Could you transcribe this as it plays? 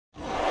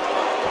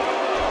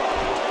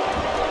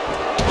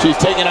She's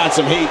taking on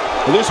some heat.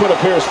 This one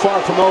appears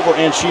far from over,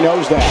 and she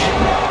knows that.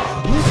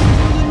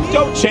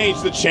 Don't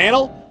change the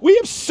channel. We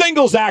have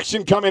singles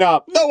action coming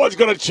up. No one's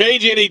going to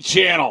change any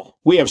channel.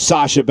 We have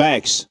Sasha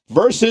Banks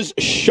versus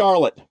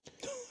Charlotte.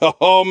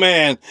 Oh,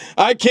 man.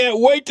 I can't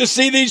wait to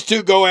see these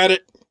two go at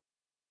it.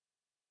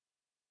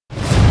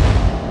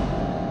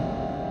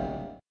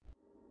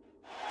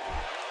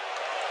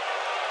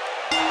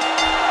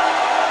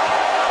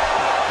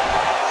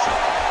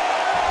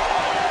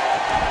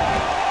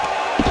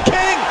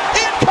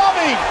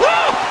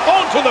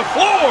 To the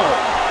floor.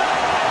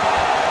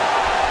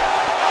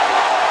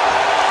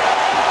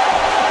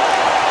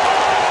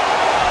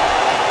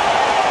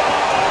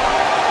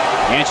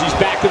 And she's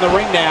back in the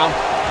ring now.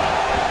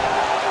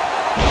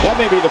 That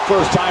may be the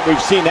first time we've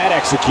seen that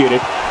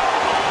executed.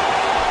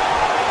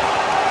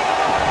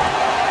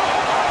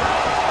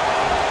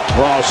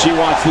 Well, she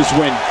wants this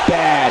win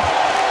bad.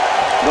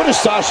 What does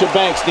Sasha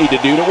Banks need to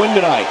do to win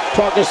tonight?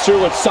 Talk us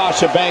through what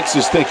Sasha Banks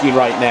is thinking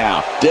right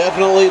now.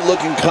 Definitely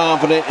looking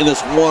confident in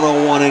this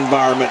one-on-one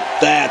environment.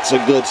 That's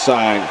a good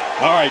sign.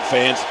 All right,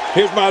 fans,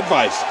 here's my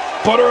advice.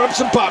 Butter up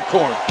some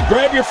popcorn,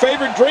 grab your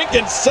favorite drink,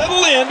 and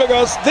settle in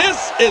because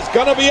this is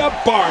going to be a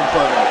barn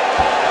burner.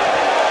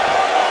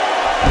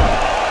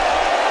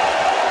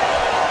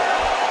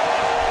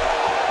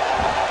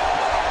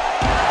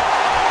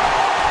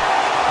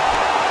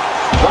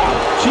 Wow,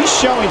 she's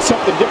showing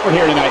something different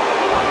here tonight.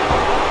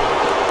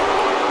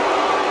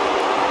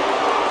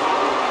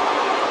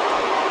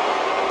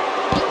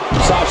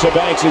 Sasha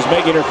Banks is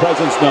making her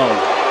presence known.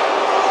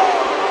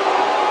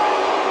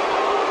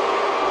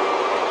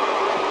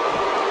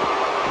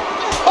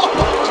 Oh,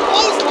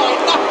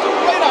 clothesline knocked it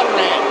right out of her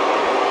hand.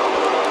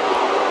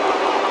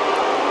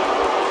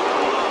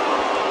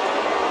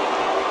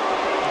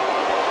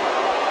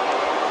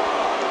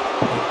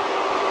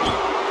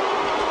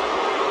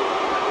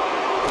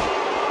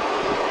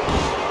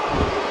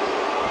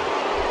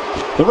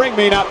 The ring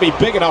may not be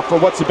big enough for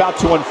what's about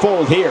to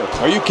unfold here.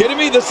 Are you kidding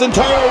me? This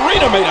entire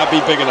arena may not be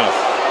big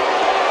enough.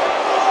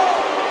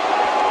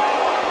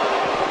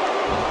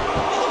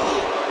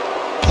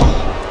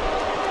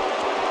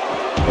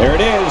 There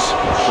it is.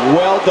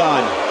 Well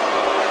done.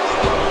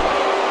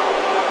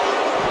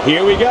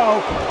 Here we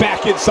go.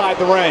 Back inside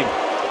the ring.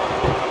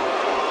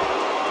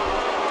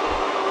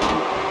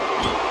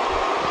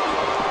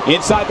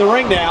 Inside the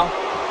ring now.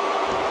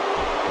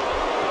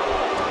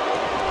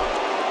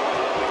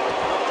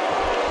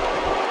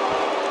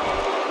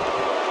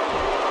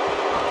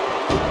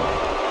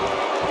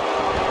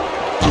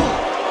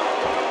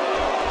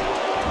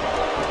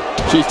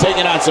 She's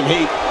taking on some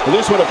heat.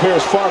 This one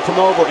appears far from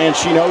over, and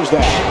she knows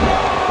that.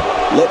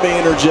 Let me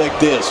interject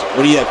this.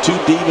 When you have two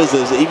divas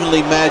as evenly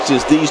matched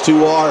as these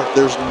two are,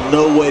 there's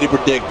no way to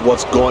predict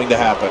what's going to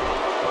happen.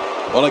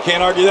 Well, I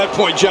can't argue that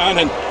point, John,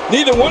 and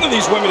neither one of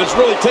these women has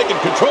really taken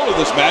control of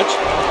this match.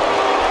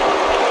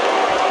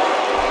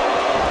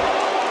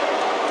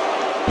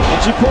 And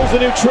she pulls a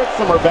new trick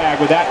from her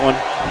bag with that one.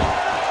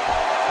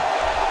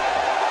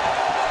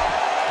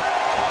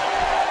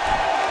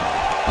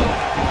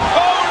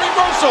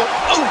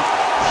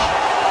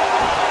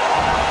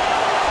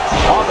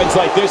 Offense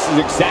like this is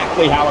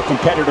exactly how a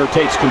competitor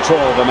takes control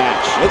of a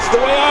match. It's the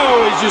way I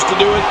always used to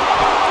do it.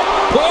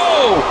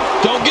 Whoa!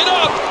 Don't get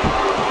up!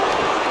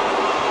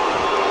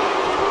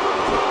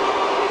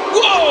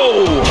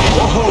 Whoa!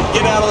 Whoa,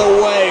 get out of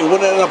the way.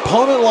 When an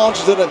opponent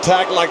launches an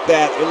attack like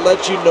that, it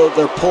lets you know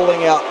they're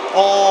pulling out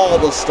all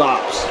the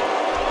stops.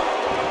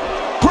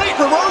 Great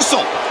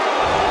reversal!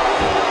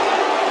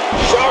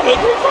 Charlotte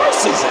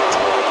reverses it.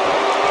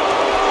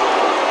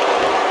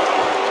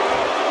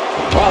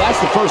 Well,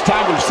 that's the first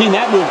time we've seen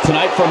that move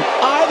tonight from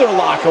either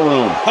locker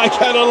room. I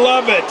kind of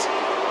love it.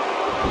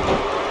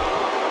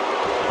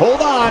 Hold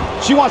on.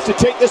 She wants to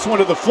take this one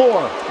to the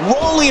floor.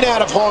 Rolling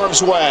out of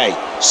harm's way.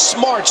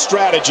 Smart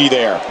strategy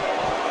there.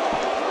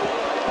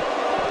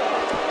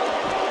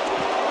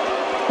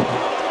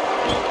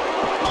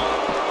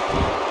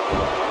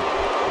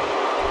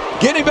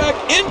 Getting back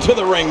into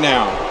the ring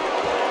now.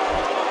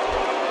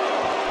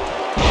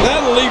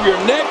 That'll leave your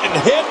neck and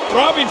head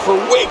throbbing for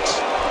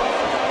weeks.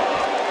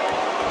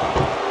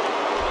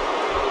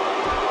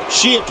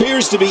 She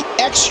appears to be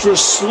extra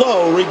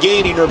slow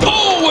regaining her...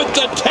 Oh, with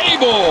the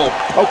table!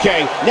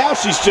 Okay, now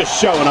she's just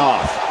showing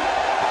off.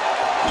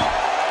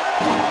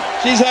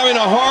 She's having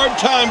a hard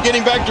time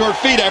getting back to her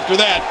feet after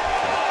that.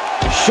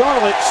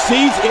 Charlotte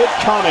sees it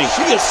coming.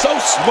 She is so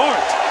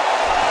smart.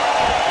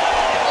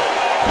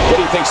 What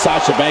do you think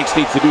Sasha Banks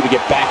needs to do to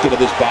get back into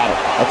this battle?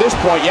 At this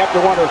point, you have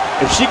to wonder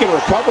if she can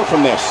recover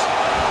from this.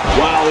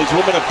 Wow, these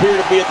women appear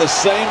to be at the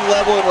same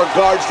level in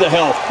regards to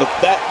health, but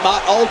that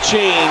might all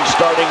change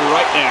starting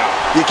right now.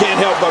 You can't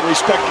help but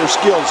respect her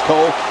skills,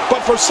 Cole,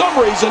 but for some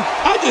reason,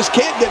 I just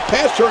can't get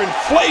past her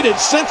inflated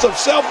sense of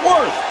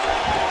self-worth.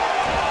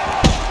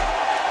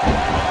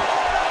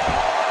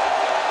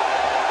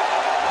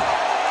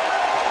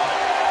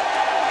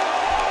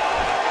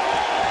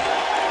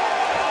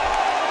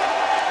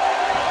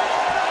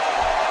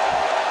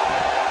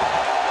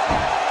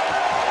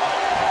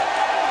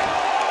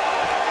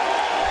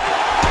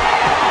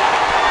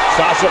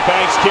 Sasha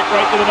Banks kick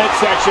right to the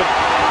midsection.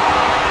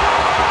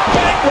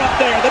 Bankrupt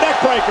there, the neck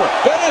breaker.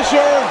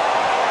 Finisher.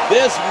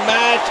 This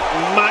match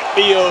might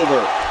be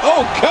over.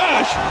 Oh,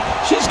 gosh.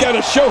 She's got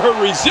to show her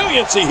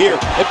resiliency here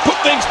and put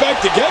things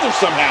back together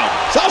somehow.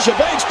 Sasha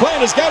Banks'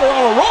 plan has got her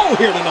on a roll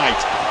here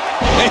tonight.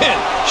 Man,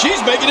 she's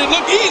making it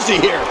look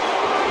easy here.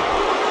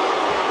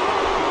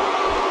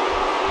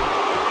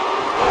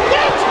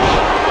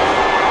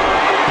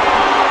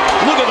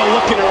 Look at the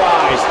look in her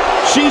eyes.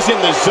 She's in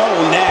the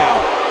zone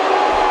now.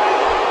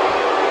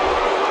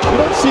 You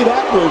don't see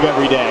that move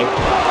every day.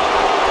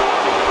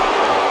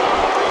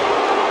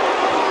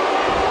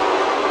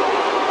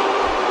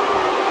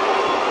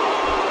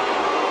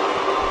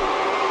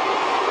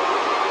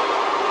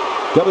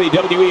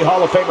 WWE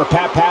Hall of Famer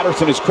Pat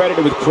Patterson is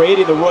credited with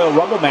creating the Royal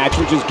Rumble match,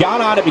 which has gone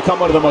on to become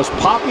one of the most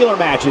popular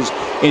matches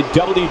in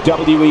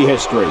WWE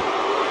history.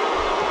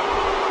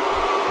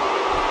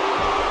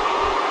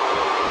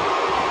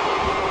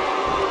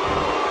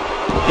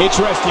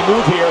 Interesting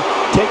move here,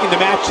 taking the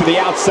match to the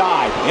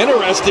outside.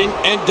 Interesting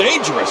and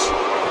dangerous.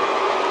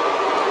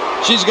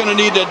 She's going to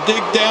need to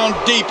dig down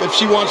deep if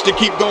she wants to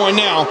keep going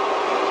now.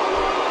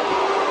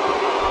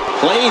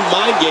 Playing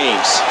mind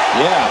games.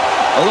 Yeah,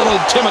 a little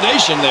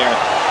intimidation there.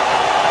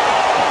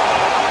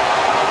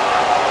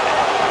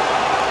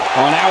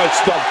 Oh, now it's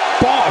the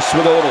boss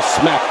with a little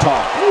smack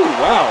talk. Ooh,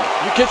 wow.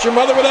 You kiss your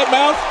mother with that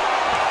mouth?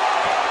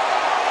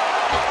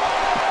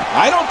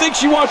 I don't think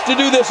she wants to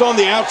do this on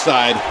the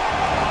outside.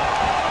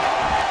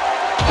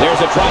 There's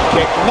a drop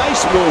kick.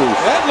 Nice move.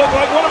 That looked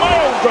like one of my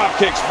old drop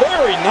kicks.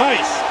 Very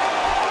nice.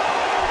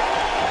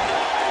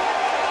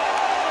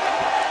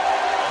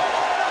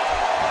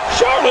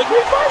 Charlotte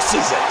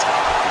reverses it.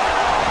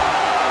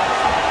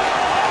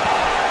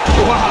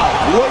 Wow,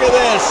 look at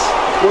this.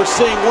 We're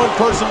seeing one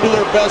person do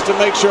their best to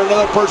make sure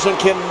another person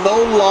can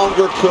no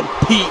longer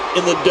compete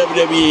in the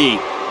WWE.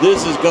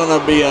 This is going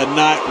to be a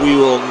night we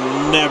will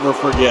never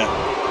forget.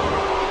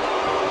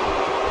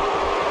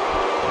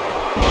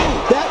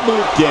 That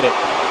move did it.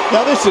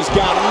 Now this has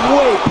gone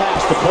way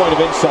past the point of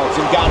insults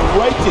and gone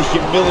right to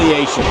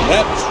humiliation.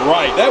 That's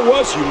right. That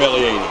was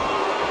humiliating.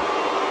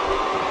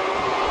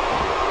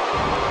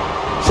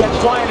 Sent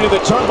flying into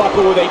the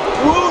turnbuckle with a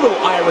brutal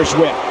Irish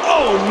whip.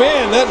 Oh,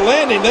 man, that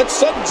landing, that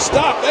sudden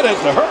stop, that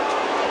has to hurt.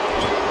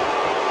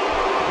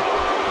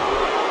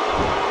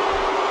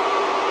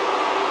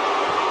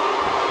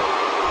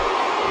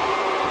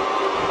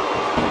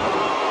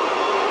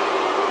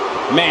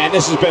 Man,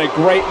 this has been a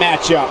great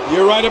matchup.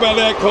 You're right about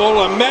that, Cole.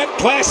 A Matt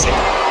classic.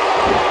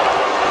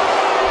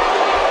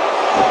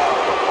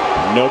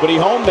 Nobody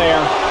home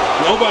there.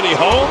 Nobody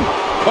home?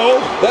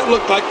 Cole, that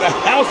looked like the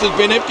house has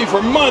been empty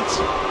for months.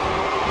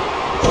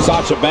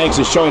 Sasha Banks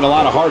is showing a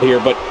lot of heart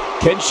here, but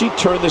can she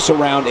turn this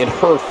around in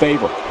her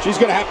favor? She's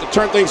going to have to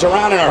turn things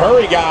around in a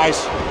hurry,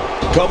 guys.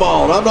 Come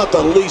on, I'm not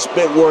the least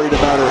bit worried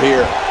about her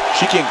here.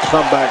 She can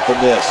come back from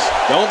this.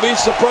 Don't be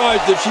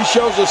surprised if she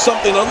shows us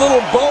something a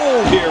little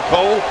bold here,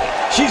 Cole.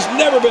 She's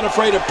never been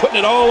afraid of putting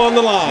it all on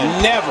the line.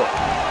 Never.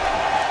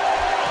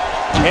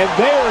 And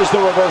there's the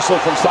reversal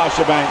from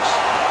Sasha Banks.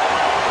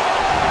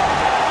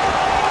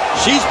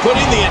 She's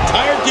putting the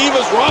entire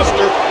Divas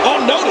roster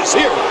on notice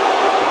here.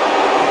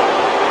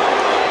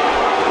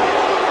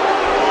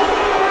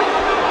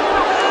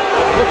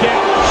 Look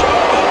out.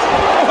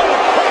 What a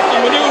crafty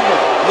maneuver.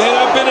 Man,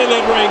 I've been in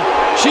that ring.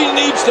 She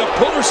needs to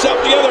pull herself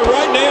together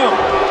right now.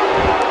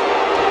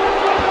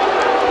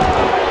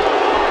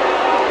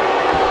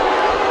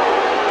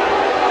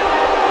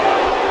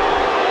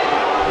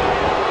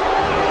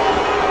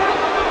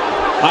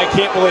 I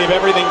can't believe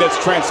everything that's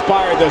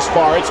transpired thus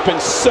far. It's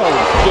been so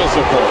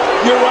physical.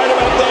 You're right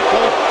about that,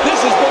 Cole. This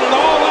has been an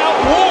all-out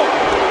war.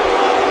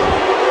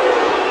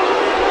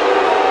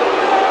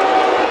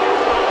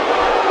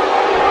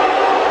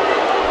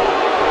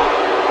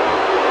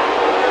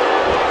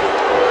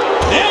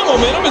 Now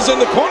momentum is in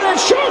the corner of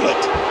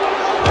Charlotte.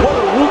 What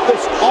a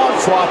ruthless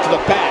onslaught to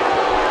the back.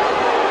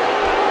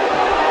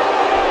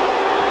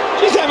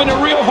 She's having a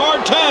real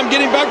hard time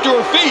getting back to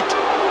her feet.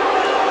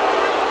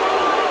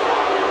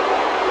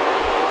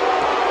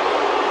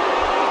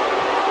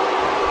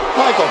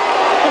 Michael,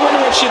 I wonder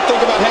what she'd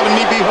think about having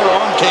me be her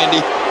arm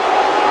candy.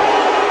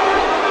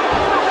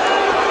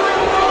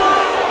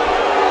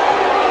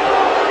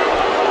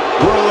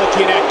 We're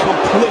looking at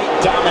complete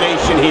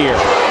domination here.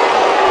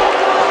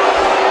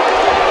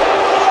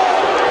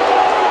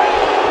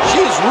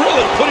 She's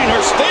really putting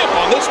her stamp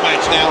on this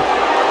match now.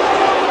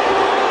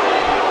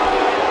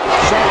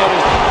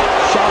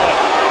 Charlotte,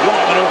 what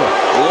a maneuver.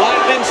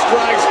 Lightning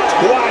strikes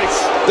twice.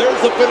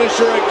 There's the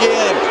finisher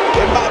again.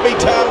 It might be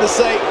time to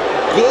say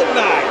good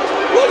night.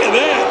 Look at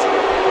that.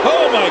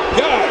 Oh, my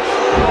gosh.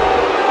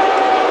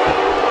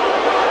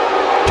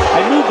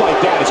 A move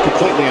like that is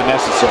completely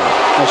unnecessary,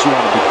 unless you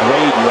want to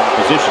degrade your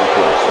opposition, of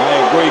course.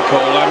 I agree,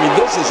 Cole. I mean,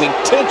 this is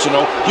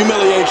intentional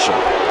humiliation.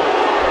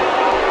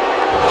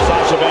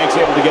 Sasha Banks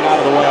able to get out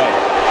of the way.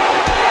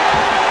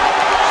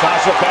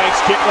 Sasha Banks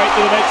kick right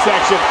to the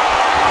midsection.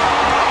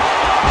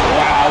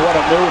 Wow, what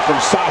a move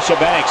from Sasha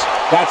Banks.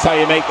 That's how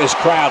you make this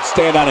crowd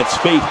stand on its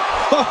feet.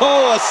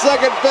 Oh, a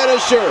second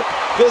finisher.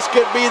 This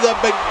could be the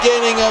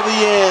beginning of the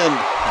end.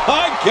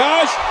 My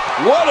gosh,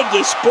 what a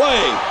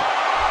display.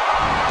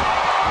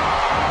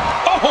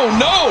 Oh,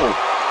 no.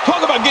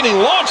 Talk about getting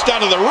launched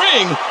out of the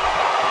ring.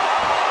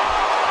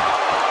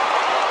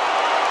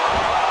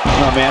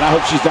 Oh, man, I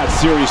hope she's not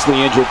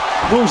seriously injured.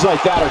 Moves like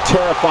that are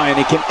terrifying.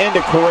 It can end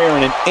a career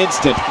in an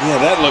instant. Yeah,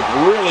 that looked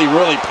really,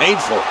 really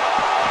painful.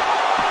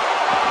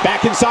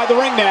 Back inside the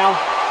ring now.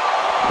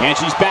 And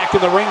she's back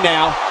in the ring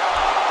now.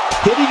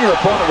 Hitting your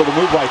opponent with a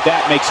move like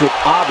that makes it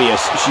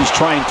obvious she's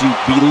trying to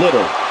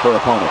belittle her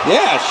opponent.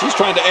 Yeah, she's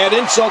trying to add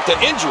insult to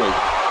injury.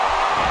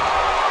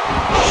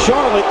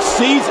 Charlotte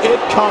sees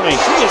it coming.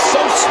 She is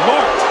so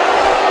smart.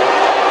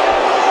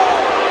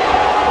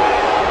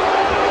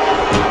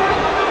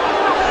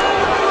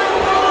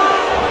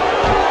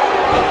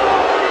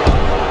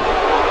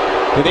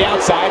 To the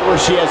outside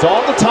where she has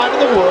all the time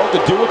in the world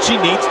to do what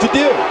she needs to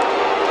do.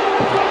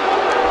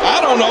 I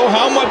don't know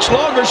how much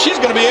longer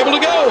she's going to be able to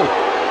go.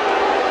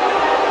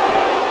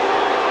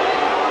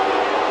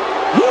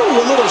 Ooh,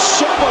 a little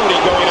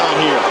showboating going on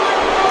here.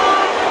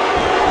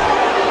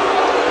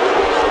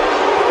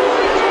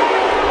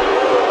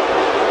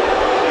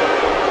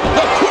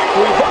 The quick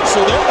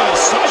reversal there by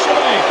Sasha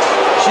Banks.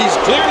 She's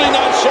clearly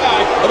not shy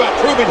about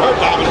proving her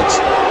dominance.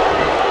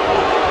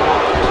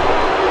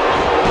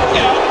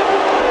 Yeah.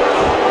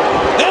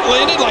 That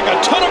landed like a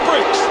ton of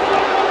bricks.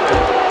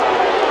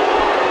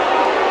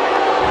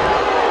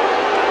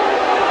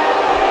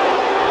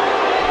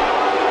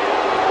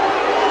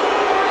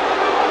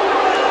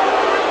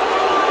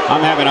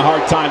 I'm having a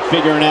hard time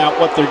figuring out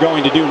what they're going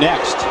to do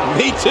next.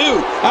 Me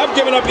too. I've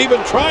given up even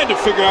trying to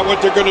figure out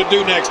what they're going to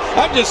do next.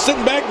 I'm just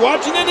sitting back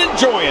watching and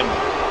enjoying.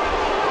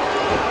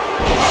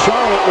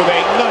 Charlotte with a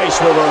nice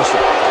reversal.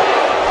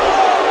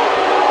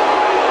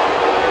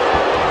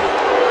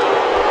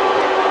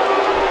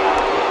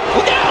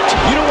 Look out!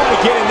 You don't want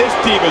to get in this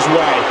diva's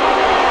way.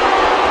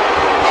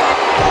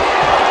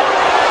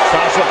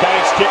 Sasha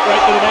Banks get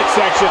right to the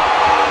midsection.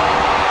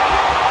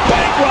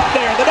 Bankrupt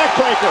there, the neck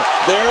breaker.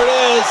 There it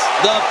is,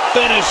 the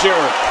finisher.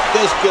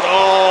 This could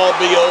all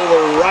be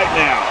over right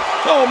now.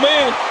 Oh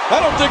man, I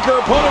don't think her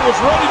opponent was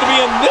ready to be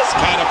in this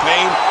kind of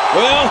pain.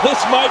 Well,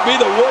 this might be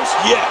the worst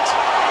yet.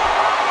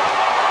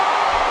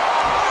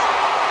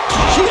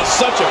 She is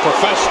such a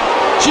professional.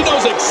 She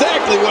knows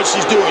exactly what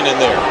she's doing in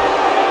there.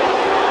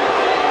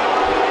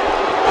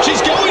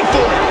 She's going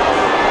for it.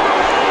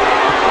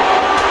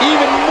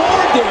 Even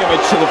more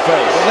damage to the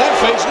face. And that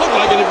face looked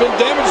like it had been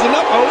damaged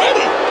enough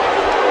already.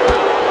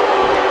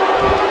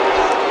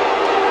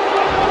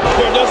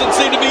 There doesn't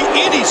seem to be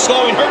any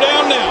slowing her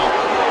down now.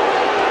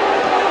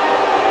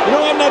 You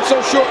know, I'm not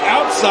so sure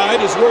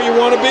outside is where you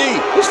want to be.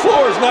 This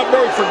floor is not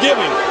very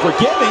forgiving.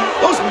 Forgiving?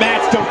 Those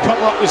mats don't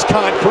cover up this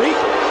concrete.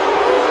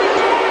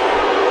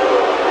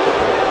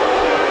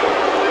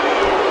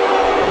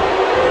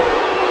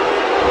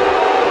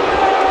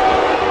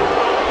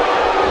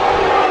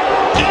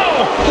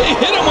 Ow! They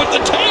hit him with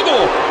the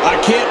table. I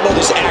can't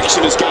believe this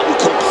action has gotten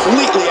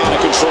completely out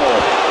of control.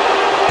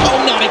 Oh,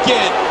 not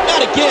again.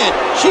 Not again.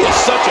 She is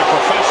such a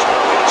professional.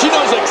 She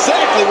knows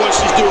exactly what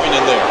she's doing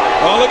in there.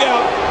 Oh, look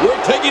out.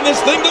 We're taking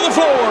this thing to the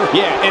floor.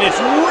 Yeah, and it's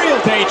real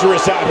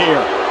dangerous out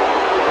here.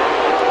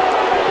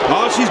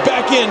 Oh, she's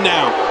back in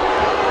now.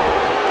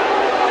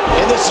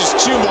 And this is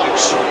too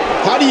much.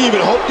 How do you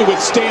even hope to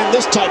withstand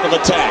this type of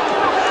attack?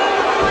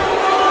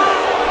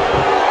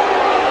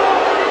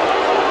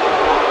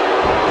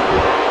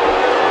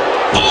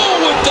 Oh,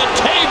 with the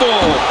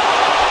table.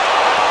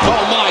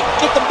 Oh my,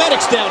 get the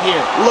medics down here.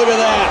 Look at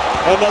that,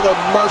 another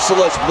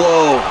merciless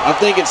blow. I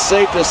think it's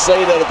safe to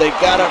say that if they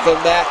got up from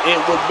that,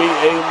 it would be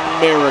a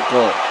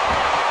miracle.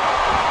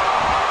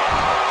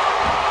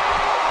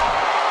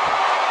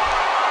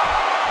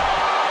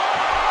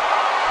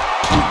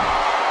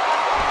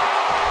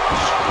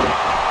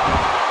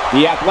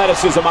 The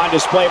athleticism on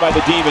display by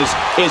the Divas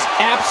is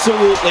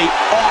absolutely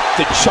off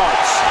the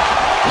charts.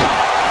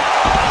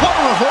 What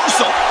a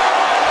reversal.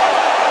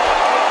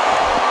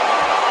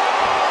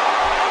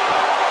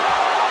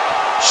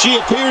 She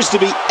appears to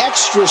be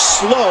extra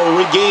slow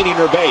regaining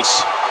her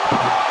base.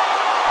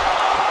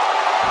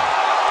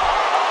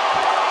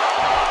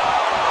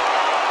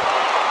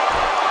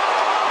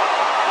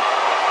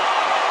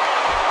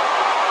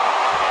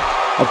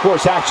 Of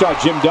course,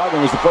 Hacksaw Jim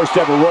Duggan was the first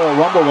ever Royal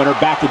Rumble winner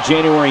back in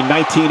January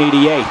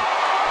 1988.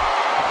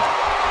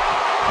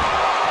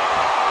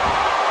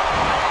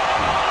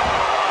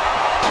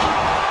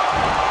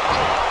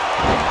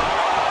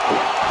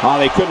 Oh,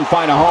 they couldn't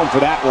find a home for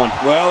that one.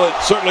 Well, it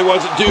certainly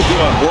wasn't due to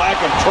a lack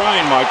of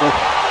trying, Michael.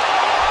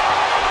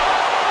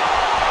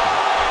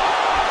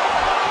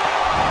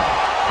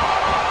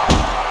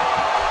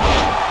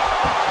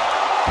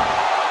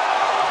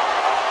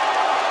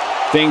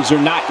 Things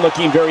are not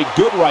looking very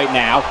good right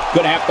now.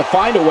 Going to have to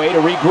find a way to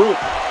regroup.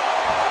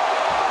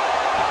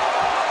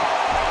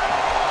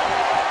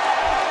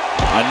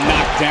 A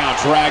knockdown,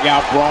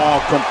 drag-out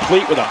brawl,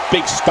 complete with a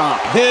big stomp.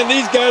 And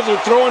these guys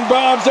are throwing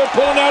bombs. They're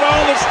pulling out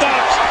all the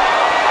stops.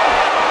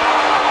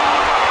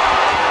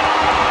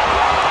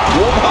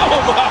 Oh,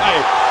 my.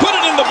 Put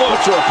it in the book.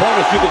 Put your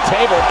opponent through the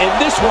table, and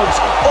this one's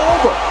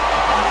over.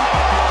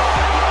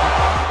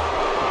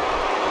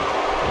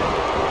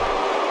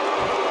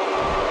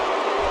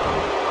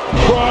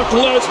 Brock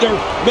Lesnar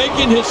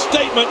making his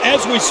statement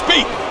as we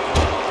speak.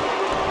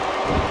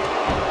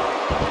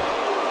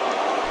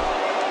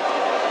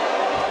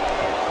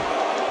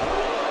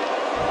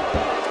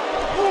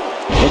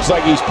 Looks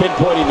like he's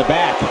pinpointing the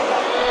back.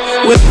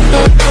 With